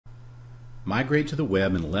Migrate to the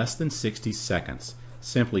web in less than 60 seconds.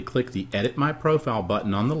 Simply click the Edit My Profile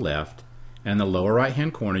button on the left, and in the lower right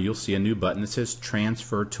hand corner you'll see a new button that says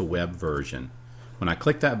Transfer to Web Version. When I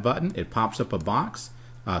click that button, it pops up a box,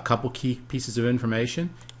 a couple key pieces of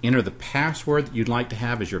information. Enter the password that you'd like to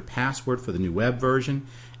have as your password for the new web version,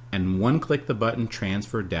 and click the button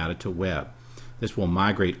Transfer Data to Web. This will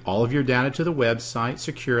migrate all of your data to the website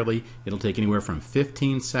securely. It'll take anywhere from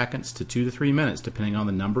 15 seconds to 2 to 3 minutes depending on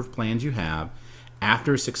the number of plans you have.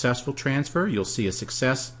 After a successful transfer, you'll see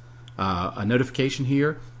a notification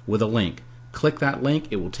here with a link. Click that link,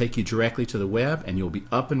 it will take you directly to the web, and you'll be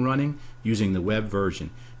up and running using the web version.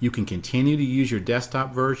 You can continue to use your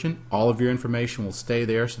desktop version. All of your information will stay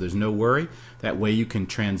there, so there's no worry. That way you can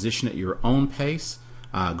transition at your own pace,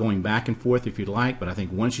 going back and forth if you'd like, but I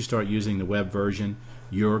think once you start using the web version,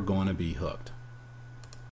 you're going to be hooked.